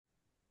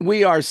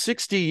We are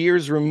 60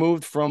 years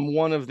removed from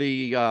one of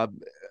the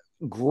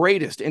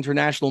greatest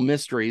international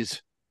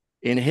mysteries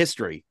in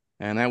history,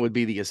 and that would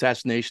be the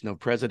assassination of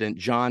President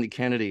John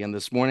Kennedy. And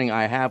this morning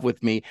I have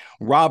with me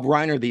Rob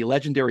Reiner, the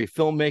legendary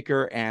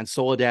filmmaker, and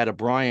Soledad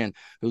O'Brien,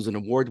 who's an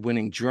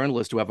award-winning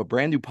journalist who have a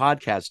brand new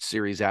podcast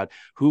series out,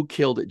 Who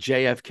Killed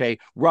JFK.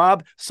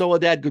 Rob,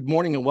 Soledad, good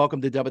morning and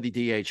welcome to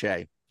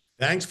WDHA.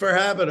 Thanks for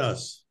having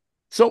us.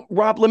 So,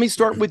 Rob, let me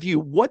start with you.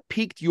 What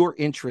piqued your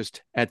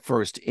interest at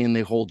first in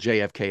the whole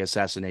JFK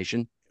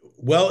assassination?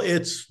 Well,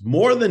 it's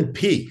more than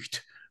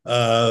peaked.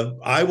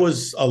 I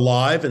was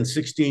alive and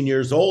 16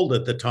 years old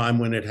at the time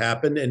when it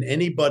happened, and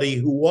anybody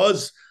who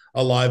was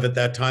alive at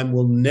that time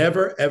will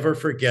never, ever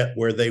forget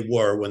where they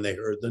were when they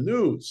heard the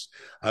news.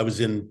 I was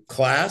in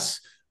class.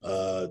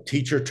 A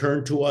teacher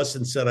turned to us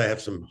and said, I have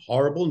some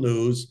horrible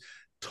news,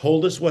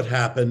 told us what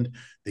happened.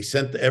 They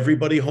sent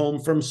everybody home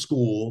from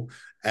school,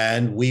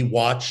 and we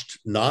watched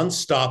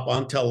nonstop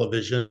on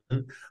television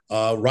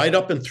right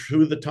up and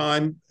through the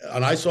time,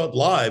 and I saw it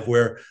live,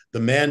 where the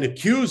man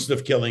accused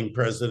of killing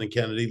President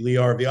Kennedy, Lee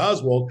Harvey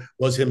Oswald,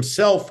 was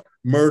himself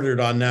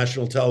murdered on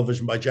national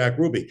television by Jack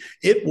Ruby.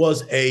 It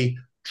was a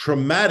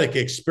traumatic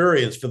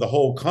experience for the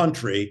whole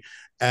country,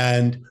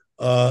 and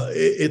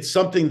it's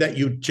something that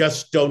you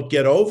just don't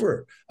get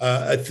over.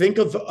 I think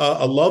of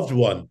a loved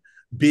one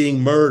being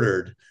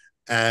murdered,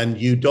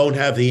 and you don't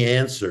have the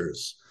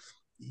answers.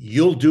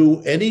 You'll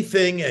do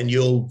anything, and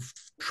you'll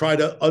try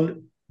to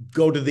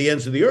go to the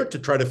ends of the earth to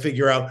try to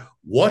figure out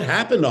what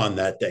happened on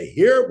that day.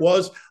 Here it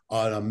was,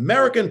 an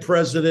American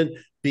president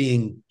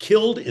being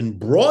killed in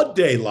broad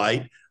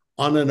daylight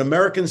on an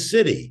American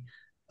city.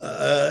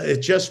 It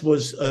just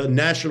was a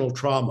national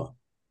trauma.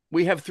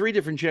 We have three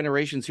different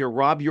generations here.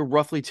 Rob, you're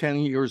roughly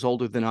 10 years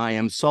older than I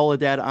am.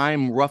 Soledad,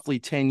 I'm roughly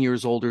 10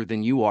 years older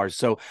than you are.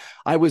 So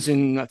I was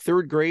in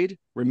third grade.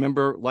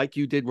 Remember, like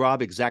you did,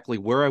 Rob, exactly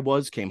where I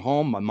was, came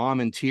home, my mom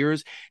in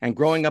tears. And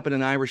growing up in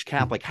an Irish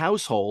Catholic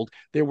household,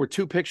 there were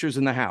two pictures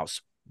in the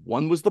house.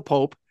 One was the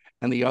Pope,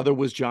 and the other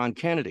was John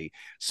Kennedy.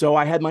 So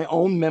I had my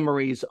own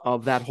memories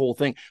of that whole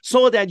thing.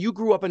 Soledad, you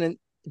grew up in an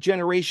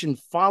generation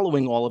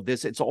following all of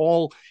this. It's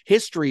all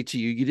history to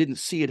you. You didn't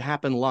see it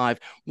happen live.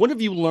 What have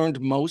you learned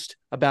most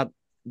about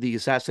the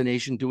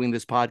assassination doing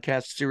this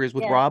podcast series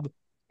with Rob?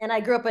 And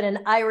I grew up in an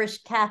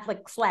Irish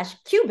Catholic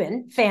 /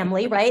 Cuban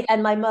family, right?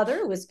 And my mother,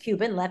 who was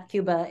Cuban, left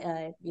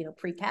Cuba,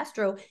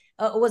 pre-Castro,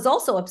 was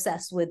also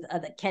obsessed with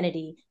the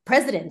Kennedy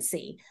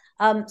presidency.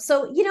 For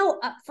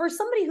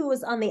somebody who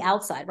was on the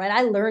outside, right?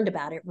 I learned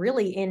about it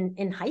really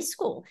in high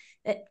school.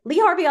 Lee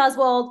Harvey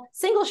Oswald,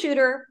 single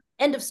shooter,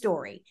 end of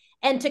story.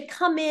 And to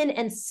come in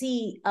and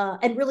see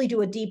and really do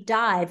a deep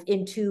dive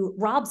into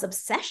Rob's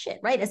obsession,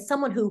 right? As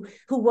someone who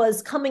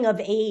was coming of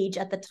age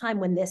at the time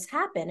when this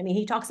happened. I mean,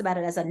 he talks about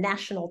it as a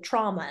national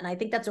trauma. And I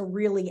think that's a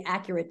really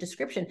accurate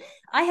description.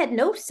 I had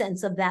no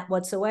sense of that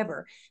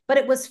whatsoever. But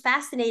it was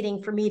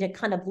fascinating for me to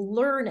kind of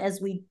learn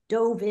as we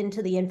dove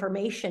into the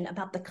information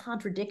about the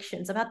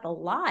contradictions, about the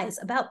lies,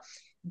 about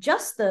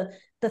just the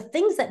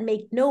things that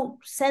make no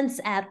sense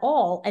at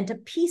all, and to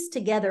piece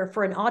together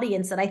for an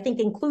audience that I think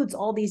includes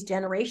all these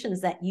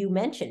generations that you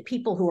mentioned,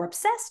 people who are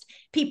obsessed,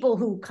 people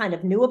who kind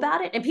of knew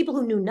about it, and people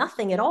who knew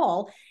nothing at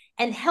all,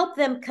 and help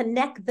them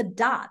connect the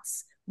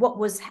dots.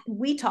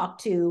 We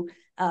talked to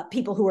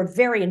people who are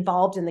very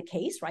involved in the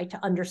case, right, to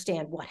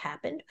understand what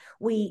happened.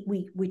 We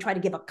try to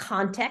give a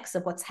context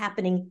of what's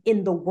happening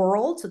in the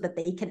world so that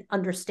they can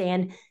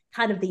understand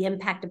kind of the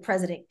impact of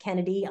President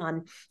Kennedy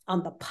on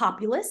the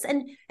populace,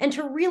 and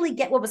to really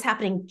get what was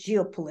happening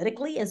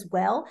geopolitically as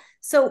well.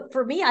 So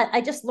for me, I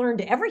just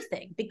learned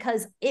everything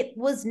because it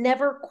was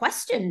never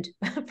questioned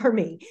for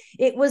me.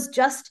 It was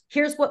just,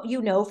 here's what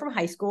you know from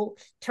high school,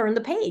 turn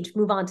the page,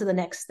 move on to the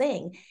next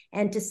thing.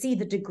 And to see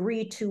the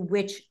degree to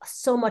which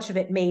so much of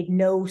it made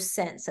no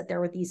sense, that there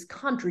were these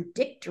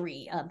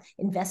contradictory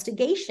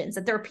investigations,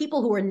 that there are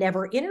people who were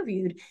never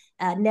interviewed,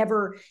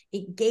 never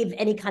gave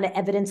any kind of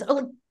evidence.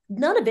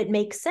 None of it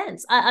makes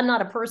sense. I'm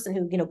not a person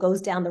who, goes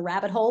down the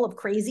rabbit hole of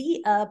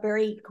crazy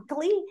very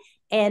quickly,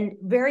 and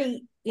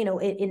very,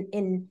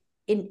 in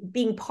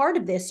being part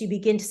of this, you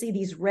begin to see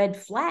these red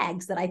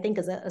flags that I think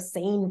as a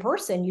sane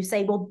person, you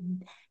say, well,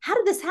 how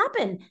did this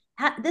happen?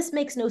 This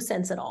makes no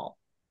sense at all.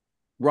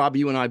 Rob,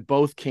 you and I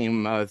both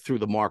came through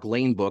the Mark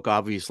Lane book,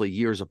 obviously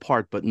years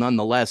apart, but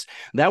nonetheless,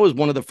 that was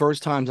one of the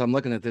first times I'm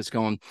looking at this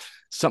going,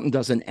 something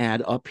doesn't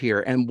add up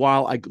here. And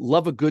while I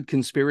love a good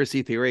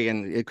conspiracy theory,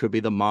 and it could be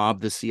the mob,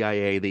 the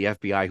CIA, the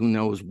FBI, who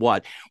knows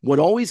what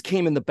always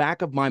came in the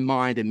back of my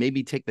mind and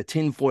maybe take the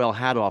tinfoil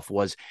hat off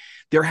was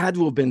there had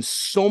to have been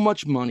so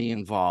much money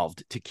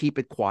involved to keep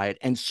it quiet,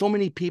 and so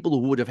many people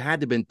who would have had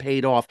to been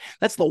paid off.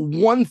 That's the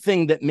one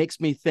thing that makes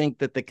me think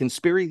that the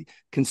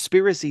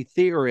conspiracy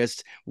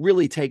theorists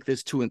really take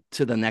this to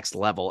the next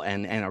level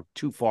and are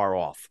too far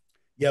off.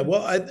 Yeah,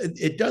 well,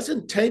 it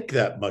doesn't take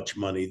that much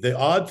money. The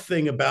odd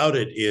thing about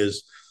it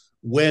is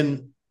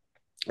when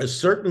a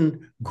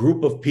certain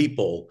group of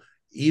people,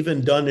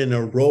 even done in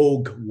a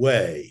rogue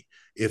way,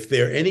 if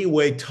they're any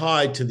way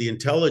tied to the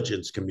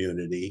intelligence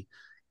community,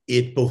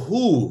 it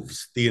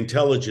behooves the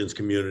intelligence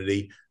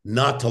community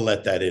not to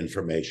let that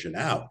information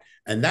out.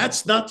 And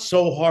that's not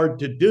so hard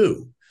to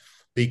do,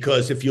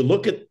 because if you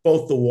look at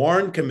both the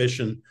Warren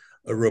Commission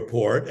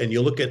report and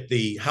you look at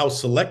the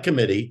House Select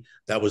Committee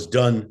that was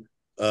done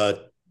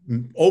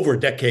over a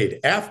decade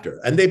after,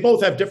 and they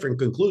both have different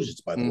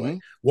conclusions, by the way.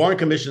 Warren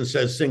Commission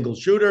says single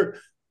shooter,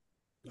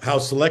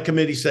 House Select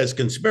Committee says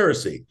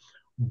conspiracy.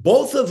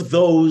 Both of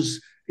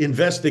those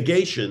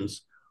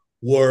investigations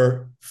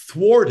were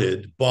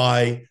thwarted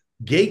by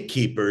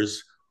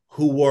gatekeepers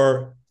who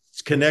were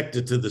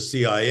connected to the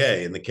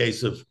CIA. In the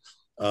case of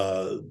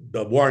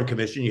the Warren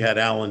Commission, you had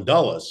Alan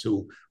Dulles,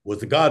 who was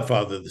the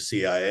godfather of the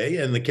CIA.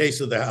 In the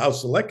case of the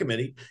House Select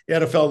Committee, you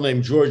had a fellow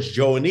named George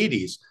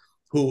Joannides,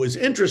 who is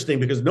interesting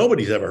because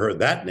nobody's ever heard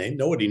that name.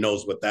 Nobody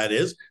knows what that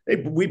is.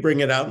 We bring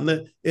it out in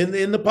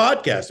the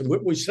podcast. And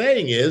what we're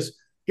saying is,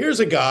 here's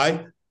a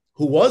guy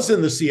who was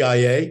in the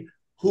CIA,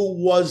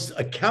 who was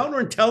a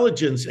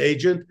counterintelligence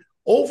agent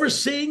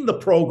overseeing the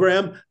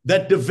program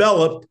that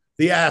developed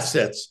the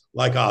assets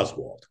like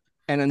Oswald.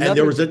 And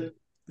there was a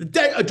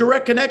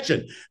direct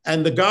connection.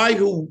 And the guy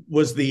who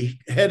was the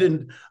head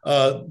and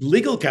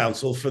legal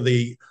counsel for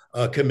the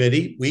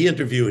committee, we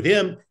interviewed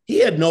him. He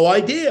had no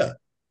idea.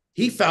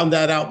 He found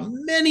that out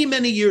many,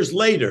 many years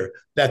later,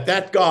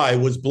 that guy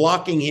was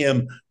blocking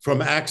him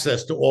from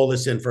access to all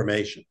this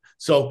information.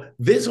 So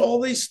all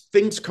these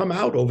things come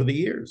out over the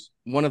years.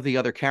 One of the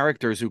other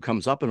characters who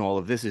comes up in all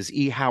of this is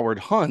E. Howard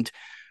Hunt,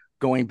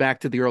 going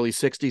back to the early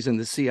 60s in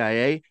the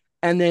CIA.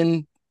 And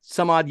then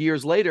some odd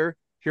years later,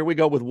 here we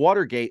go with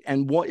Watergate.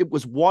 And it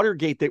was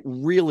Watergate that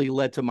really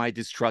led to my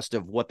distrust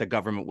of what the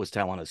government was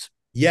telling us.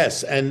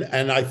 Yes. And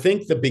I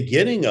think the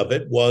beginning of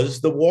it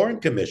was the Warren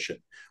Commission.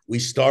 We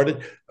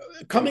started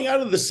coming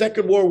out of the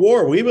Second World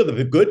War. We were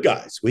the good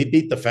guys. We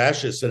beat the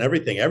fascists and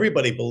everything.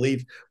 Everybody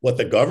believed what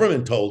the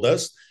government told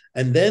us.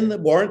 And then the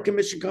Warren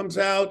Commission comes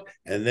out.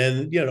 And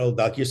then,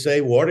 like you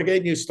say, Watergate,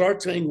 and you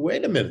start saying,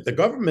 wait a minute,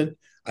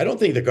 I don't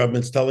think the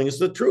government's telling us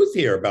the truth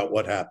here about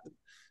what happened.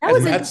 That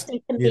was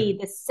interesting to me,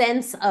 the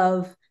sense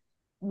of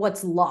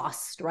what's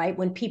lost, right?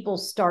 When people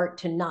start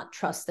to not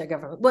trust their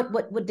government,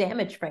 what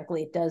damage,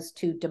 frankly, it does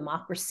to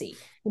democracy.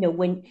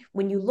 When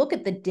you look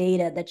at the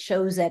data that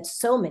shows that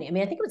so many,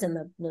 I think it was in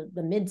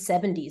the mid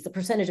 70s, the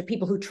percentage of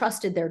people who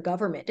trusted their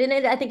government. And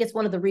I think it's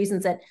one of the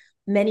reasons that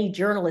many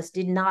journalists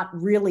did not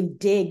really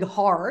dig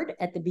hard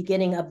at the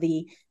beginning of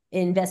the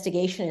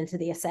investigation into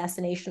the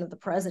assassination of the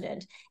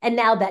president. And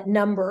now that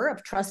number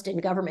of trust in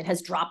government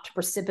has dropped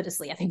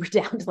precipitously. I think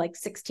we're down to like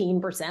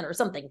 16% or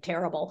something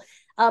terrible.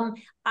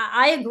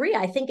 I agree.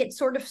 I think it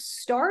sort of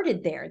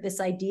started there, this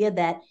idea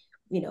that,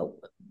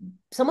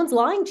 someone's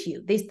lying to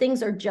you. These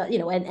things are just,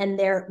 and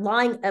they're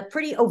lying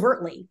pretty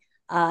overtly.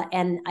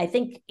 And I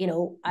think,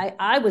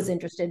 I was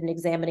interested in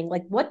examining,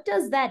 like, what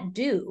does that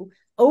do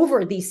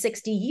over these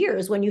 60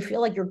 years when you feel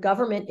like your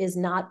government is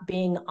not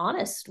being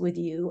honest with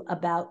you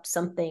about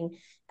something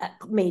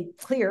made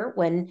clear,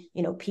 when,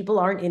 people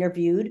aren't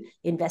interviewed,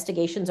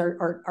 investigations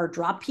are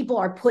dropped, people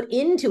are put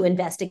into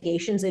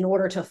investigations in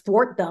order to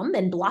thwart them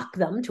and block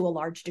them to a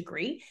large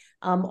degree.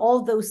 All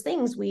of those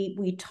things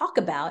we talk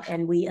about,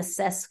 and we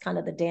assess kind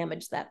of the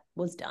damage that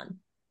was done.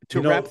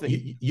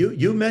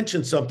 You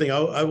mentioned something.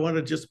 I want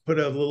to just put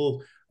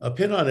a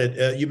pin on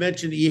it. You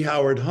mentioned E.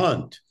 Howard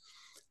Hunt.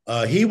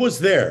 He was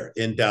there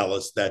in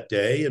Dallas that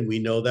day, and we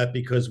know that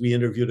because we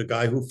interviewed a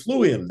guy who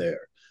flew him there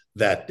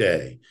that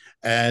day.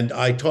 And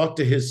I talked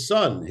to his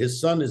son.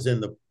 His son is in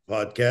the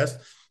podcast.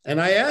 And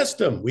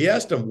we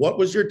asked him, what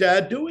was your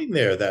dad doing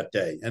there that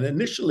day? And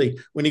initially,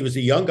 when he was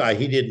a young guy,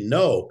 he didn't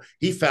know.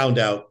 He found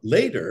out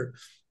later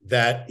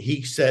that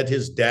he said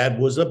his dad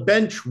was a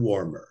bench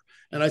warmer.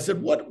 And I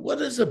said,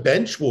 what is a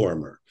bench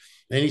warmer?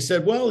 And he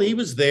said, well, he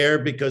was there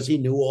because he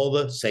knew all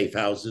the safe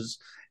houses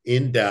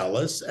in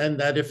Dallas, and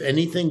that if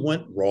anything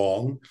went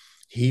wrong,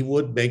 he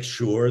would make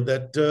sure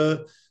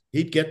that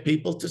he'd get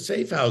people to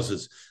safe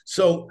houses.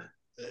 So,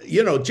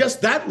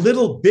 just that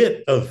little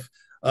bit of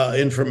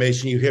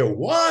information you hear,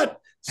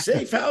 what?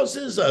 Safe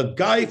houses? A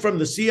guy from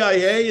the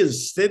CIA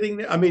is sitting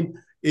there?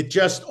 It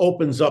just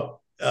opens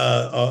up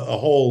a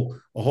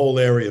whole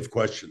area of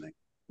questioning.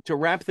 To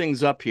wrap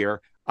things up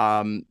here,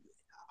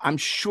 I'm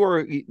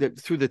sure that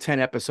through the 10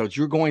 episodes,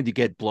 you're going to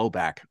get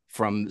blowback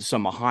from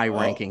some high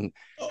ranking.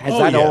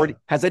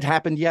 Has it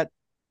happened yet?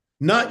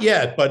 Not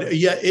yet, but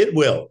yeah, it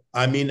will.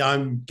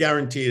 I'm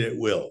guaranteed it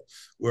will.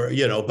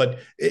 But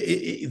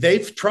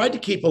they've tried to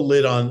keep a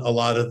lid on a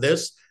lot of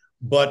this,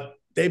 but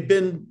they've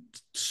been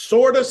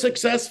sort of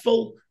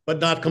successful, but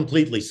not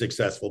completely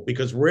successful,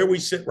 because where we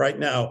sit right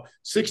now,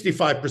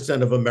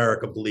 65% of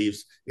America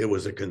believes it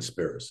was a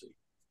conspiracy.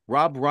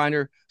 Rob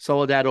Reiner,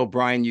 Soledad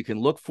O'Brien. You can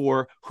look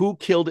for Who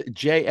Killed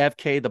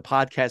JFK, the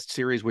podcast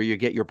series where you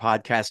get your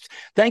podcasts.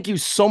 Thank you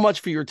so much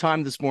for your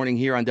time this morning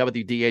here on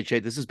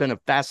WDHA. This has been a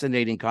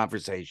fascinating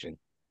conversation.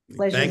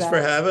 Thanks for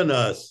having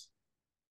us.